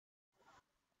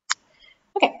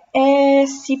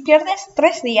Si pierdes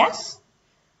 3 días,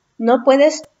 no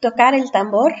puedes tocar el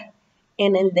tambor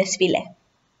en el desfile.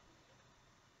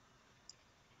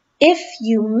 If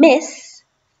you miss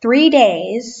 3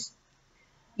 days,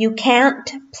 you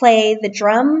can't play the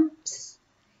drums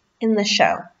in the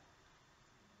show.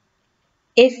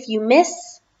 If you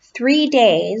miss 3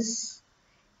 days,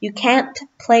 you can't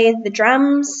play the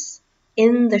drums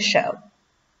in the show.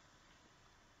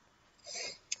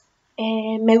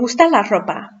 Me gusta la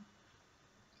ropa.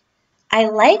 I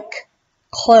like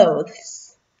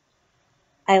clothes.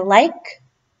 I like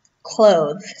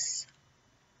clothes.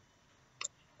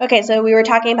 Okay, so we were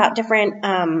talking about different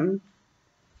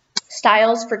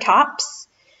styles for tops.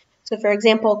 So for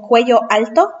example, cuello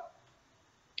alto,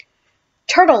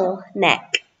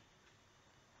 turtleneck,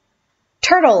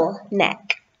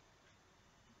 turtleneck.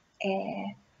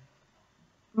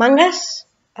 Mangas,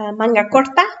 manga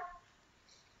corta,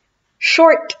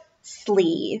 short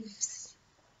sleeves,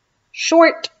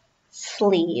 short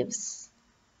sleeves.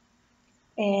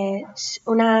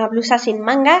 Una blusa sin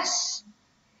mangas,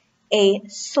 a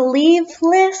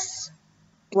sleeveless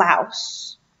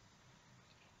blouse,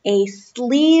 a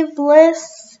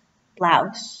sleeveless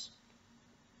blouse.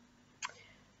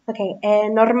 Okay,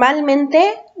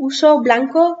 normalmente uso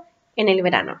blanco en el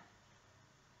verano.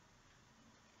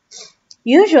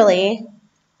 Usually,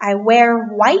 I wear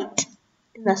white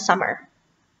in the summer.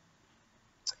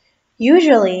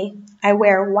 Usually, I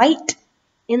wear white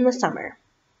in the summer.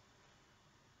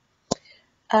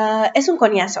 Es un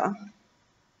coñazo.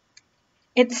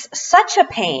 It's such a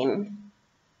pain.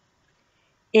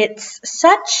 It's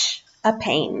such a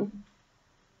pain.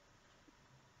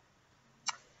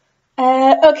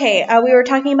 Okay, we were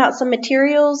talking about some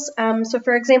materials. So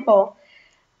for example,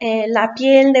 la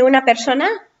piel de una persona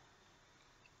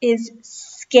is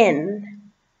skin.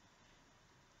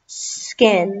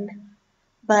 Skin.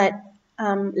 But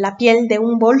la piel de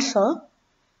un bolso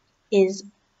is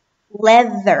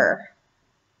leather.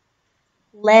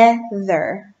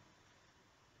 Leather.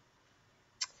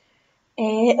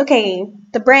 Okay,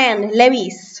 the brand,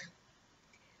 Levi's.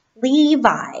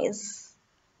 Levi's.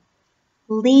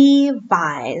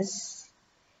 Levi's.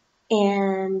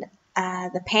 And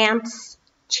the pants,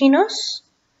 chinos.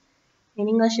 In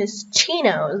English is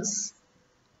chinos.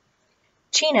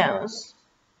 Chinos.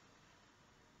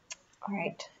 All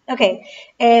right. Okay.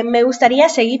 Me gustaría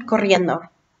seguir corriendo.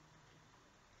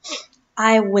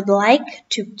 I would like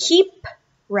to keep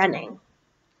running.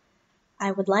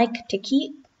 I would like to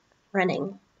keep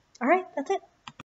running. All right, that's it.